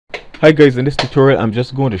Hi guys, in this tutorial I'm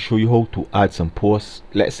just going to show you how to add some posts.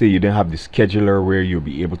 Let's say you didn't have the scheduler where you'll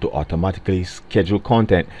be able to automatically schedule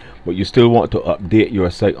content, but you still want to update your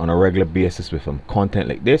site on a regular basis with some content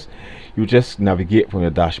like this. You just navigate from your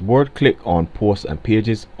dashboard, click on posts and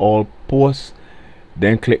pages, all posts,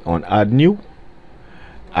 then click on add new,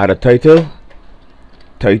 add a title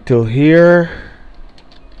here,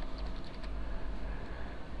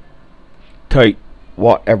 type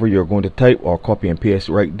whatever you're going to type or copy and paste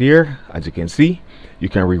right there. As you can see, you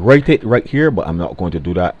can rewrite it right here, but I'm not going to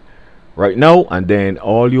do that right now. And then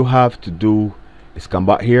all you have to do is come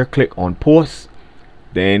back here, click on post,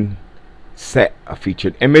 then set a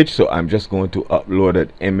featured image. So I'm just going to upload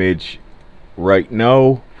an image right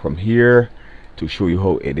now from here to show you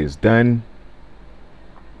how it is done.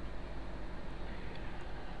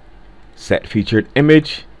 Set featured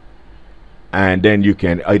image, and then you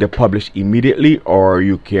can either publish immediately or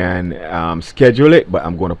you can schedule it, but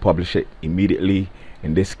I'm going to publish it immediately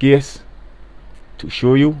in this case to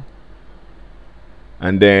show you.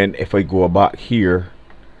 And then if I go back here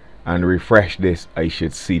and refresh this, I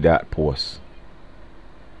should see that post.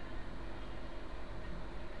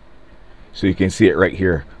 So you can see it right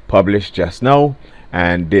here, published just now.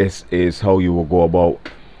 And this is how you will go about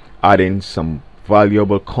adding some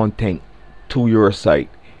valuable content to your site,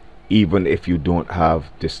 even if you don't have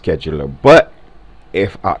the scheduler. But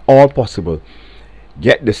if at all possible,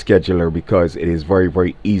 get the scheduler, because it is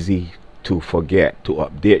very easy to forget to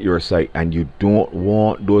update your site, and you don't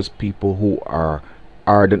want those people who are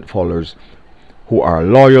ardent followers, who are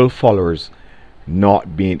loyal followers,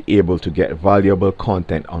 not being able to get valuable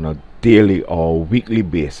content on a daily or weekly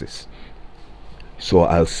basis. So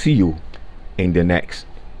I'll see you in the next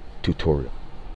tutorial.